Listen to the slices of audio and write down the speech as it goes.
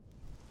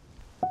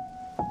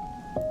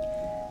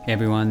Hey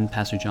everyone,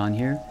 Pastor John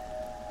here.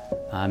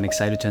 I'm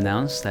excited to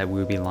announce that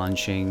we'll be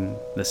launching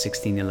the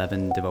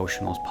 1611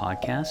 Devotionals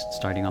podcast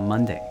starting on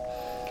Monday,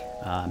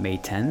 May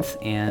 10th.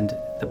 And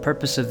the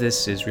purpose of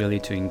this is really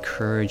to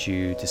encourage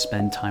you to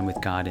spend time with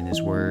God in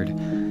His Word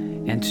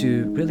and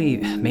to really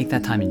make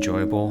that time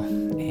enjoyable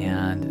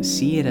and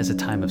see it as a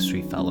time of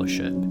sweet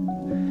fellowship.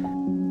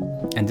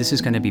 And this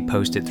is going to be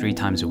posted 3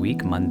 times a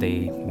week,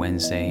 Monday,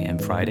 Wednesday,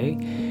 and Friday.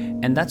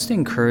 And that's to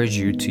encourage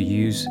you to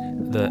use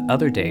the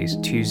other days,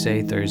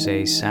 Tuesday,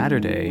 Thursday,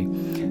 Saturday,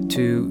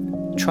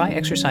 to try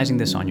exercising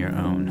this on your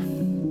own.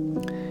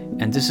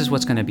 And this is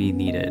what's going to be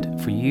needed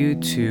for you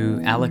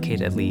to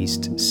allocate at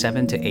least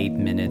 7 to 8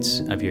 minutes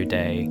of your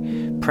day,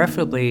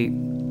 preferably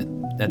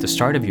at the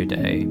start of your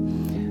day,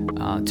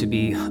 to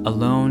be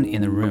alone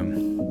in a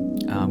room,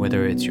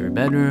 whether it's your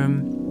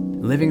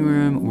bedroom, living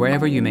room,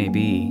 wherever you may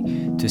be,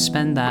 to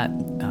spend that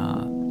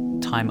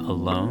time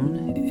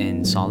alone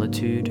in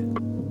solitude,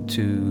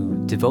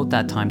 to devote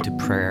that time to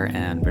prayer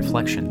and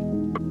reflection.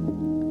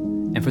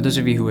 And for those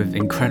of you who have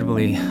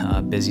incredibly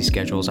busy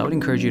schedules, I would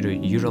encourage you to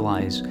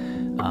utilize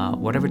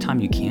whatever time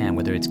you can,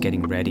 whether it's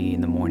getting ready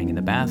in the morning in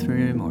the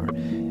bathroom or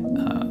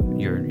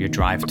your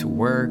drive to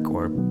work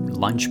or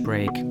lunch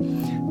break.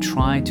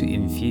 Try to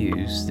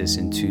infuse this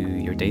into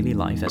your daily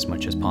life as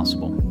much as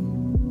possible.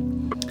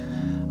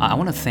 I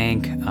want to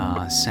thank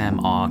Sam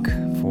Ock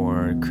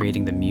for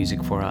creating the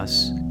music for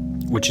us,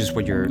 which is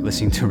what you're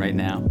listening to right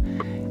now.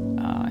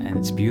 And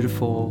it's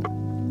beautiful,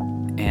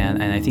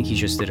 and I think he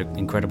just did an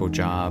incredible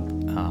job.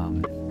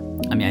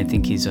 I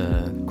think he's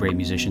a great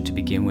musician to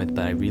begin with,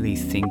 but I really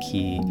think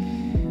he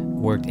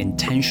worked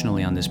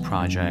intentionally on this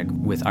project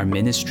with our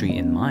ministry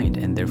in mind,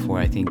 and therefore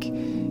I think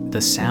the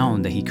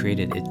sound that he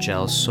created, it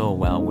gels so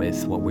well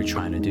with what we're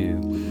trying to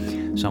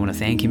do. So I want to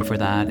thank him for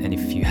that, and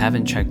if you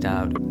haven't checked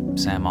out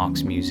Sam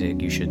Ock's music,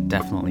 you should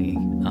definitely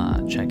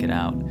check it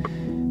out,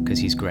 because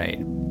he's great.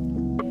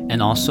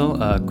 And also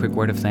a quick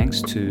word of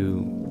thanks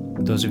to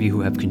those of you who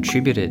have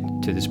contributed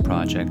to this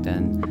project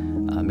and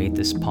made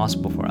this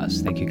possible for us.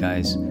 Thank you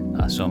guys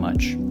so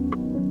much.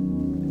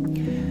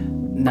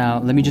 Now,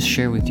 let me just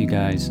share with you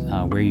guys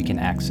where you can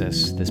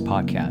access this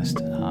podcast.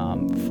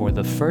 For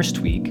the first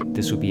week,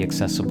 this will be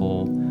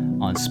accessible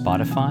on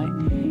Spotify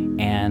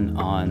and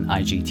on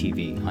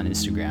IGTV on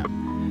Instagram.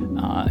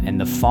 And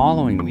the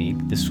following week,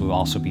 this will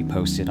also be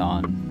posted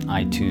on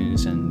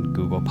iTunes and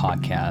Google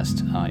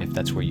Podcast, if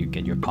that's where you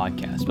get your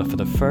podcast. But for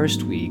the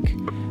first week,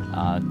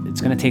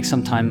 it's going to take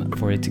some time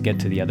for it to get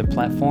to the other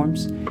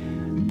platforms,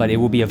 but it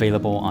will be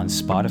available on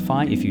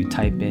Spotify. If you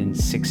type in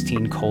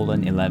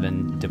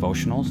 16:11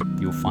 devotionals,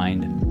 you'll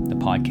find the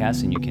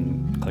podcast, and you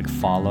can click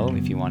follow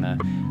if you want to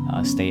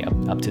stay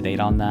up to date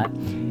on that.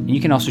 And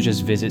you can also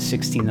just visit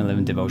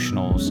 1611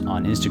 devotionals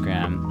on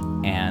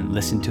Instagram and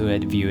listen to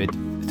it, view it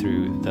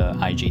through the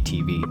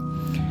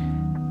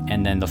IGTV.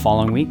 And then the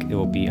following week, it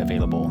will be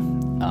available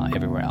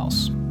everywhere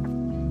else.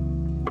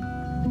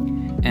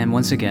 And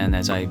once again,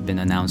 as I've been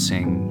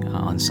announcing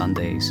on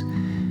Sundays,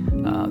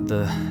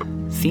 the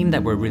theme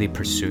that we're really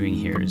pursuing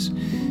here is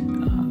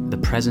the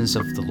presence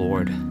of the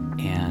Lord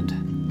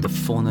and the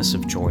fullness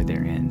of joy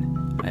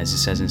therein. As it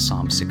says in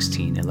Psalm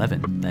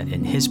 16:11, that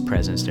in His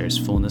presence there is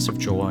fullness of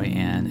joy,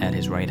 and at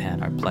His right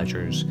hand are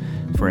pleasures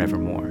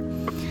forevermore.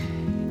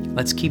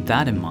 Let's keep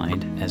that in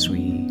mind as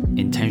we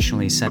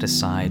intentionally set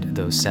aside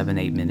those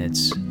 7-8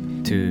 minutes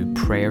to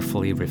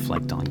prayerfully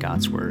reflect on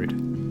God's Word.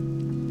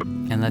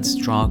 And let's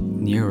draw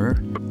nearer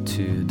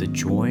to the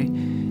joy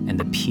and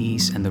the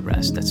peace and the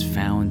rest that's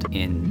found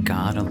in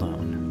God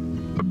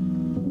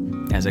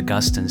alone. As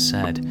Augustine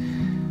said,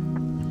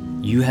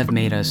 "You have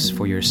made us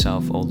for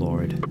yourself, O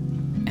Lord,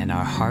 and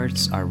our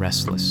hearts are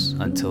restless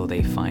until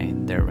they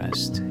find their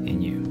rest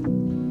in you."